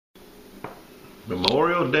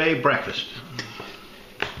Memorial Day breakfast.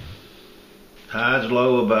 Tide's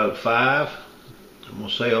low about 5. I'm gonna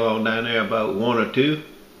sail on down there about 1 or 2.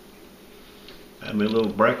 Have me a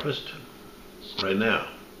little breakfast right now.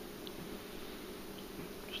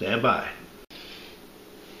 Stand by.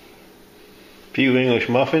 Few English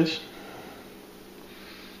muffins,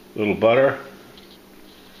 a little butter,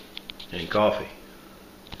 and coffee.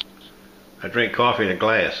 I drink coffee in a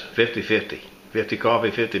glass, 50-50. 50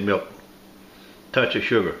 coffee, 50 milk. Touch of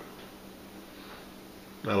sugar.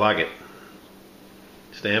 I like it.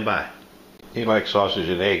 Stand by. He likes sausage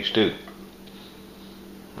and eggs too.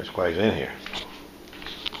 That's why he's in here.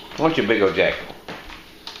 Why don't you, big old Jack?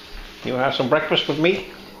 You want to have some breakfast with me?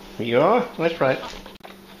 You are? That's right.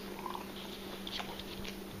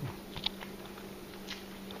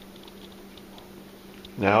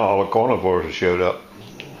 Now all the carnivores have showed up.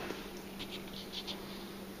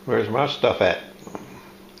 Where's my stuff at?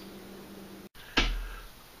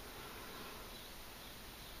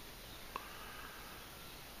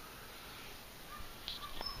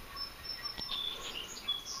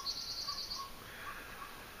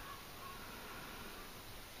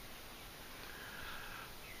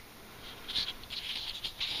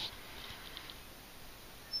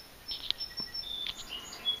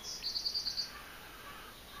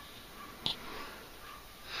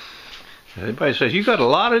 Everybody says, you got a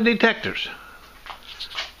lot of detectors.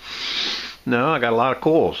 No, I got a lot of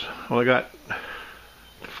coils. I only got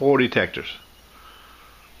 4 detectors.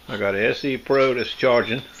 I got a SePro that's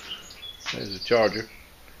charging. There's a charger.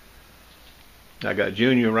 I got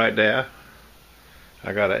Junior right there.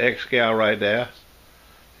 I got an Excal right there.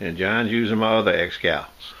 And John's using my other Excal.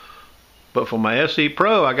 But for my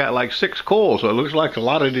SePro, I got like 6 coils, so it looks like a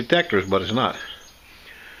lot of detectors, but it's not.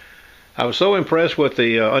 I was so impressed with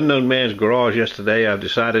the unknown man's garage yesterday, I've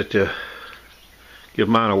decided to give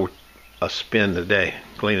mine a spin today,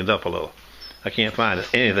 clean it up a little. I can't find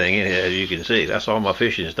anything in here, as you can see. That's all my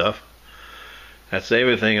fishing stuff. That's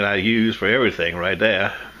everything that I use for everything right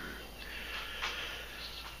there.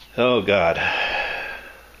 Oh God.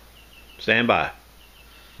 Stand by.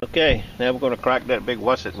 Okay, now we're going to crack that big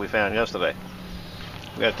what's-it we found yesterday.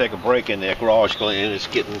 We got to take a break in there, garage cleaning. It's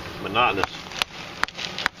getting monotonous.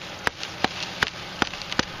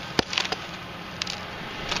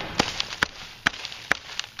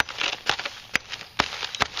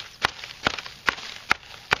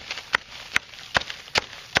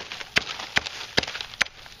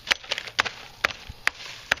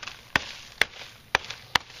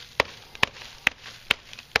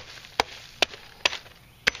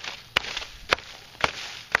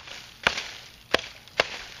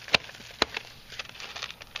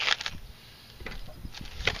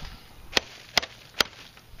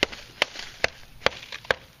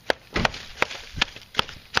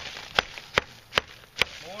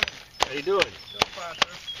 How you doing? Still fine, sir.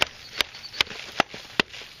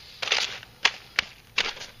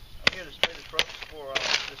 I'm here to spray the trucks for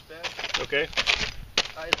this bed. Okay.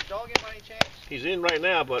 Is the dog in by any chance? He's in right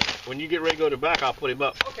now, but when you get ready to go to the back, I'll put him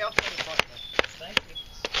up. Okay, I'll stand in front then. Thank you.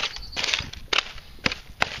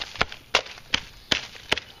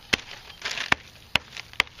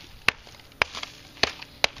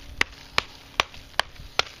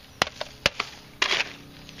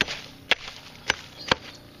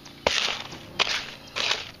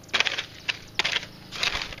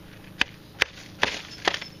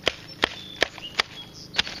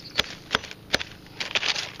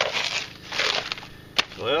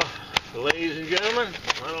 Well, ladies and gentlemen,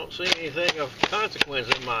 I don't see anything of consequence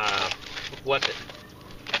in my what's-it.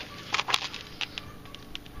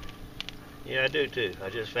 Yeah, I do too.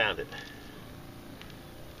 I just found it.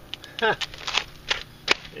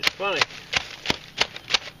 It's funny.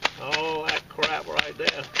 All that crap right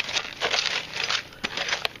there.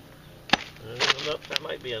 That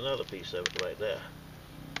might be another piece of it right there.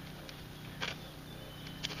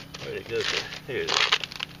 Where'd it go to? Here it is.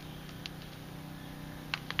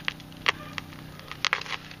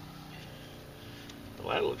 Well,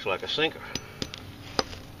 that looks like a sinker.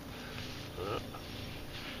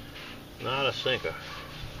 Not a sinker.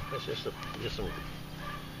 It's just some.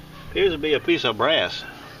 Appears to be a piece of brass.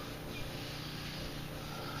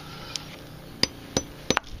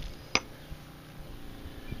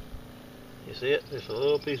 You see it? There's a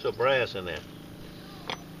little piece of brass in there.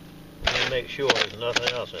 Let me make sure there's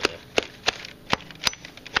nothing else in there.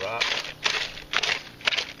 Rock.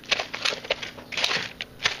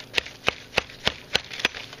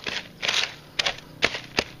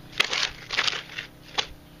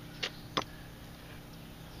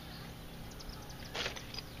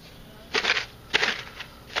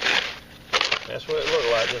 That's what it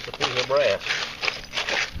looked like, just a piece of brass.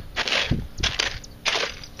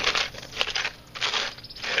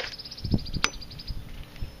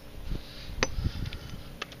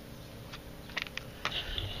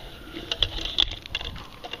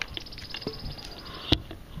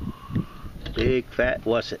 Big fat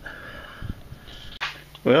wusset.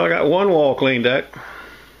 Well, I got one wall cleaned out.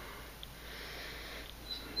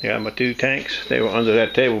 I got my 2 tanks. They were under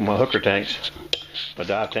that table, my hooker tanks. My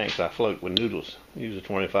dive tanks I float with noodles. Use a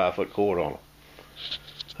 25-foot cord on them.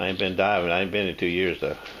 I ain't been diving. I ain't been in 2 years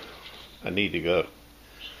though. I need to go.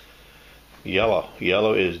 Yellow.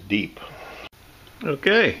 Yellow is deep.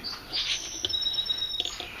 Okay.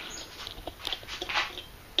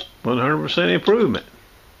 100% improvement.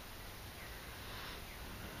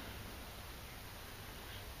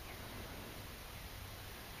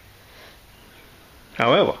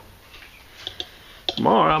 However,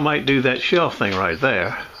 tomorrow I might do that shelf thing right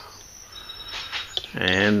there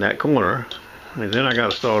and that corner, and then I got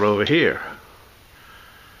to start over here.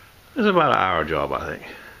 It's about an hour job, I think,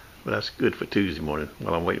 but that's good for Tuesday morning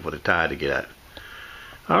while I'm waiting for the tide to get out.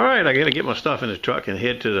 Alright, I got to get my stuff in the truck and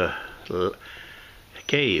head to the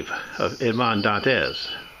cave of Edmond Dantes.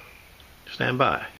 Stand by.